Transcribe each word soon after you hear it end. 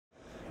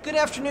Good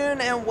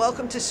afternoon and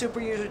welcome to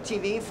Superuser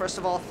TV. First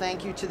of all,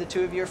 thank you to the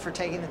two of you for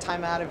taking the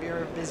time out of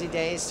your busy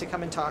days to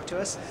come and talk to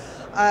us.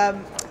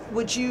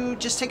 Would you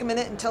just take a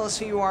minute and tell us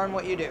who you are and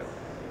what you do?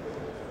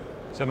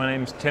 So my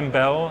name's Tim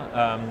Bell.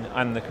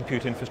 I'm the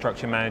Compute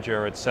Infrastructure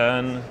Manager at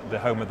CERN, the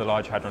home of the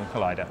Large Hadron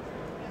Collider.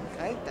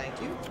 Okay,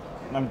 thank you.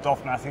 I'm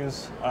Dolph.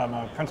 I'm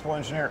a principal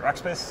engineer at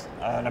Rackspace,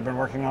 and I've been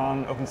working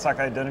on OpenStack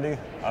Identity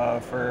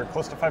for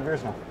close to 5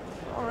 years now.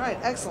 All right,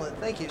 excellent,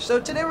 thank you. So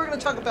today we're going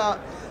to talk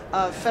about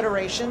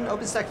Federation,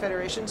 OpenStack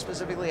Federation,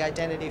 specifically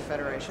Identity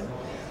Federation.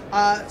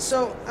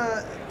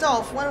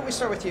 Dolph, why don't we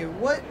start with you?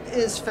 What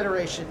is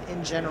Federation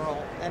in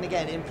general, and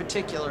again, in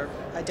particular,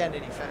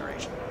 Identity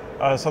Federation?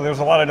 So there's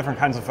a lot of different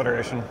kinds of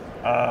federation.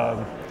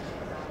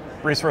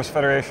 Resource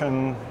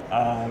Federation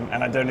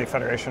and Identity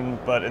Federation,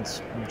 but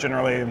it's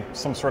generally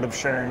some sort of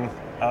sharing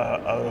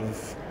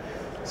of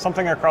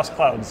something across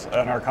clouds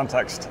in our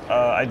context,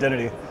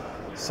 identity.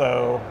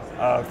 So,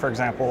 for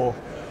example,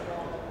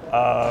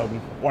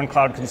 one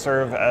cloud can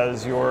serve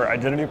as your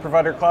identity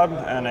provider cloud,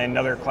 and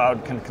another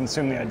cloud can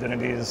consume the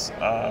identities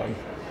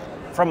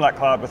from that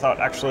cloud without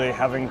actually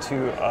having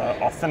to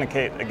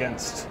authenticate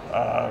against,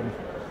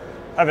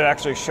 having to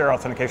actually share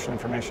authentication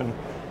information.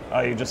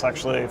 You just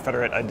actually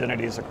federate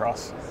identities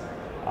across.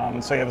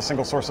 So you have a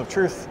single source of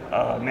truth,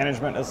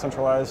 management is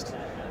centralized,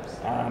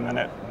 and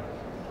it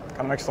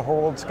kind of makes the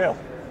whole world scale.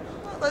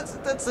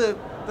 Well,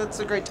 that's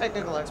a great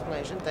technical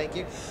explanation, thank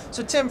you.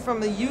 So Tim,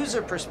 from a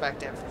user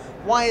perspective,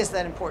 why is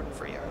that important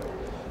for you?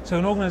 So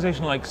an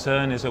organization like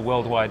CERN is a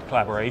worldwide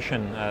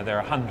collaboration. There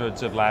are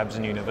hundreds of labs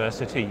and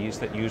universities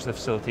that use the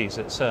facilities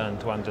at CERN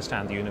to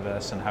understand the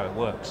universe and how it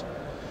works.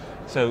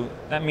 So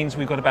that means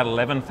we've got about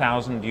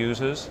 11,000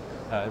 users,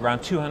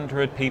 around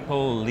 200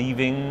 people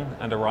leaving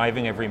and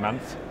arriving every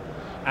month.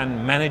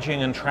 And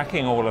managing and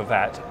tracking all of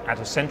that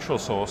at a central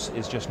source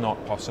is just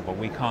not possible.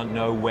 We can't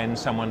know when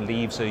someone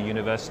leaves a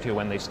university or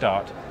when they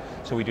start.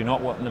 So we do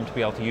not want them to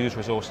be able to use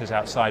resources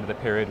outside of the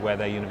period where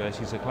their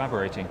universities are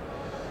collaborating.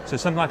 So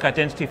something like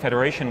Identity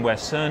Federation, where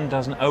CERN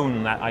doesn't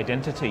own that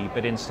identity,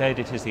 but instead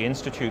it is the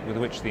institute with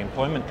which the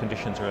employment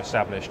conditions are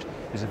established,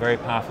 is a very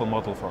powerful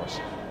model for us.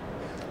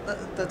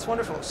 That's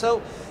wonderful.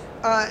 So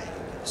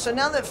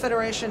now that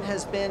Federation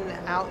has been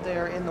out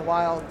there in the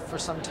wild for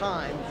some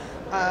time,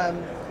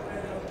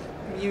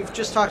 you've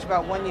just talked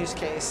about one use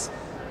case.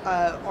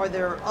 Are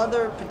there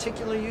other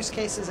particular use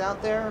cases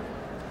out there?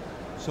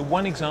 So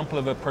one example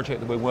of a project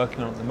that we're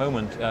working on at the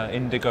moment,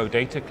 Indigo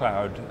Data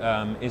Cloud,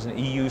 is an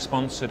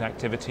EU-sponsored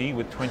activity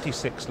with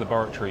 26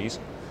 laboratories,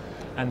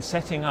 and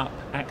setting up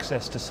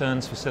access to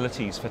CERN's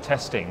facilities for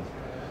testing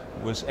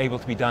was able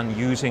to be done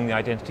using the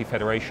Identity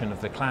Federation of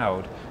the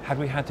cloud. Had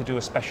we had to do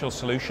a special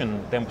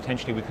solution, then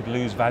potentially we could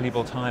lose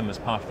valuable time as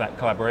part of that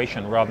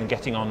collaboration rather than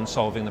getting on and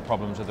solving the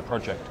problems of the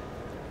project.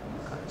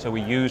 So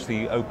we use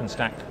the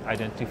OpenStack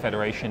Identity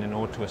Federation in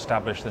order to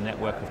establish the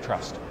network of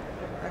trust.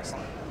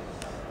 Excellent.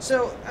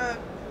 So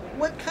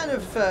what kind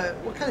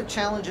of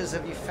challenges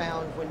have you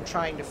found when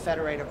trying to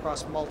federate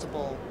across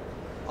multiple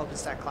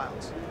OpenStack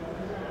clouds?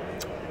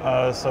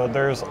 So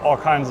there's all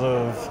kinds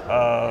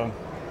of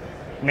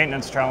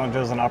maintenance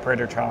challenges and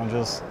operator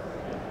challenges.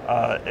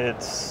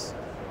 It's,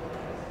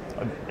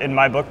 in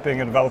my book, being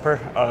a developer,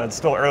 it's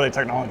still early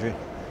technology.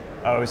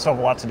 We still have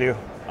a lot to do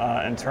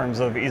in terms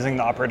of easing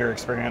the operator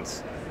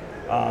experience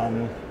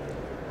and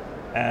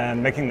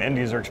making the end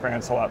user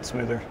experience a lot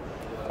smoother.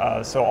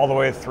 So all the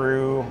way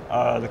through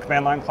the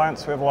command line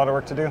clients, we have a lot of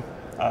work to do.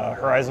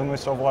 Horizon, we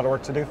still have a lot of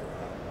work to do.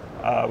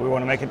 We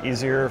want to make it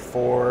easier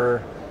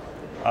for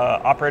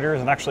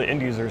operators and actually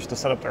end users to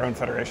set up their own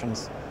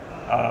federations.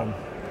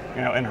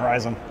 In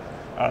Horizon.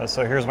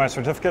 So here's my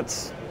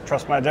certificates,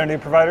 trust my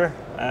identity provider,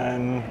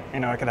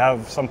 and I could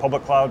have some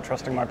public cloud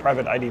trusting my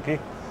private IDP.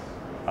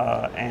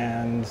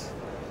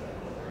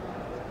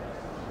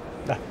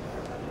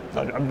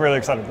 I'm really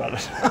excited about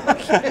it.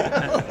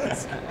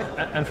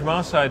 And from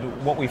our side,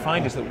 what we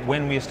find is that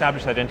when we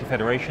establish Identity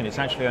Federation, it's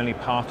actually only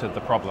part of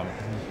the problem.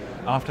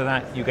 After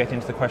that, you get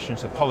into the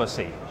questions of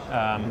policy.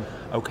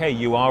 Okay,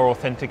 you are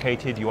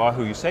authenticated, you are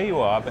who you say you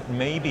are, but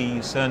maybe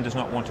CERN does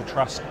not want to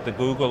trust the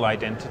Google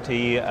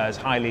identity as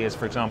highly as,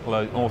 for example,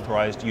 an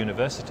authorized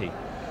university.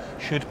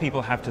 Should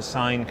people have to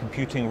sign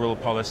computing rule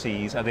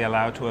policies? Are they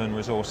allowed to own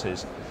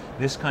resources?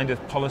 This kind of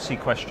policy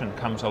question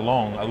comes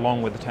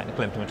along with the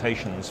technical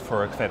implementations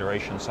for a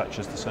federation such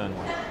as the CERN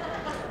one.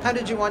 How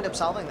did you wind up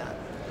solving that?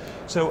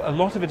 So a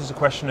lot of it is a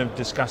question of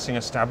discussing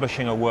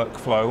establishing a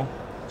workflow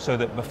so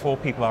that before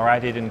people are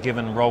added and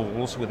given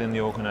roles within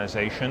the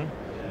organization,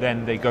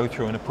 then they go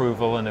through an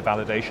approval and a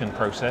validation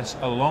process,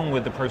 along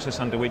with the process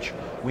under which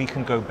we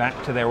can go back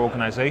to their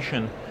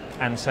organization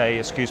and say,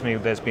 excuse me,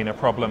 there's been a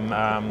problem,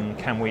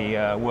 can we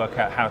work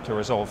out how to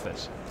resolve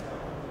this?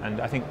 And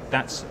I think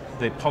that's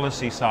the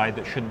policy side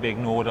that shouldn't be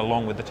ignored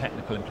along with the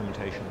technical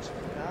implementations.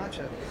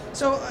 Gotcha.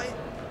 So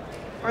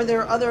are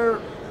there other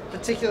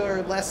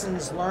particular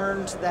lessons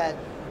learned that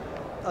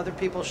other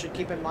people should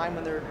keep in mind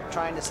when they're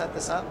trying to set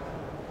this up?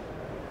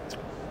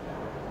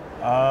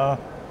 You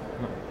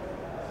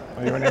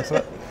want to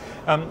answer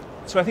that?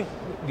 So I think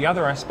the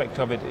other aspect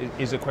of it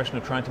is a question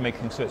of trying to make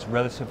things so it's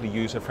relatively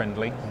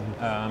user-friendly.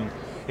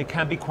 It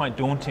can be quite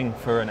daunting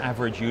for an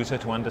average user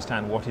to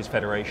understand what is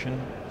federation,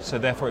 so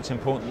therefore it's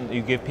important that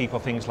you give people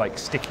things like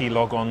sticky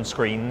log-on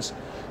screens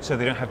so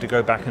they don't have to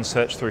go back and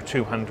search through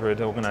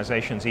 200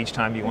 organizations each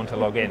time you want to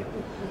log in.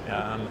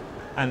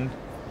 And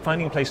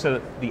finding a place so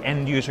that the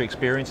end user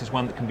experience is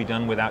one that can be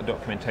done without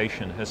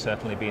documentation has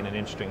certainly been an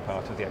interesting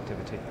part of the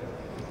activity.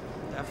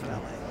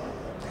 Definitely.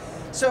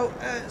 So,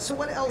 so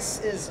what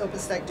else is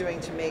OpenStack doing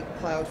to make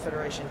cloud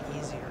federation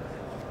easier?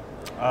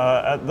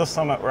 At this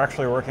summit, we're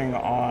actually working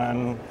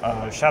on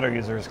shadow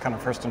users, kind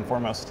of first and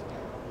foremost.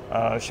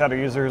 Shadow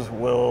users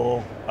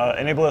will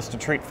enable us to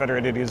treat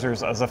federated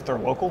users as if they're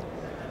local,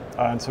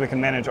 and so we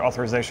can manage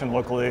authorization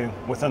locally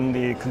within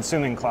the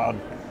consuming cloud,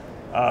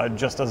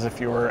 just as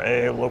if you were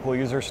a local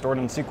user stored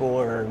in SQL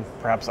or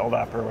perhaps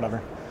LDAP or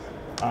whatever.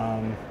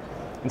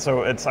 And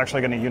so it's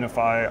actually going to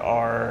unify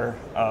our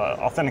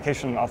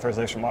authentication and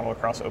authorization model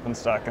across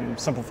OpenStack and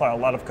simplify a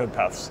lot of code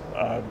paths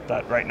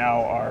that right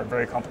now are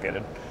very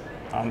complicated.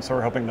 So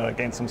we're hoping to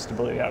gain some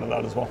stability out of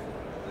that as well.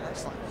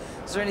 Excellent.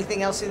 Is there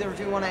anything else either of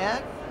you want to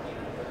add?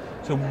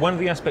 So one of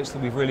the aspects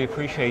that we've really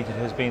appreciated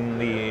has been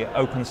the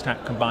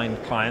OpenStack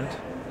combined client,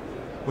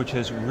 which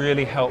has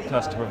really helped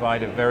us to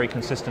provide a very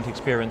consistent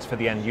experience for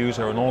the end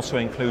user and also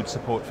includes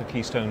support for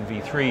Keystone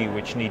v3,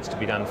 which needs to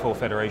be done for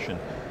federation.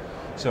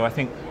 So I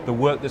think the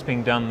work that's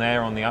being done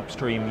there on the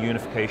upstream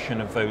unification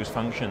of those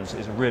functions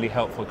is really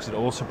helpful because it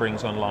also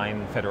brings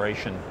online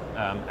federation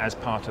as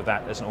part of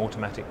that as an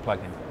automatic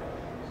plugin.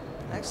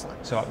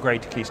 Excellent. So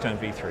upgrade to Keystone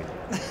v3.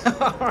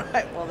 All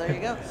right, well there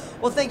you go.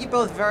 Well, thank you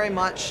both very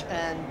much,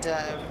 and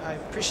I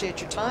appreciate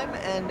your time,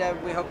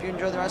 and we hope you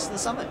enjoy the rest of the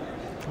summit.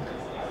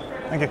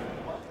 Thank you.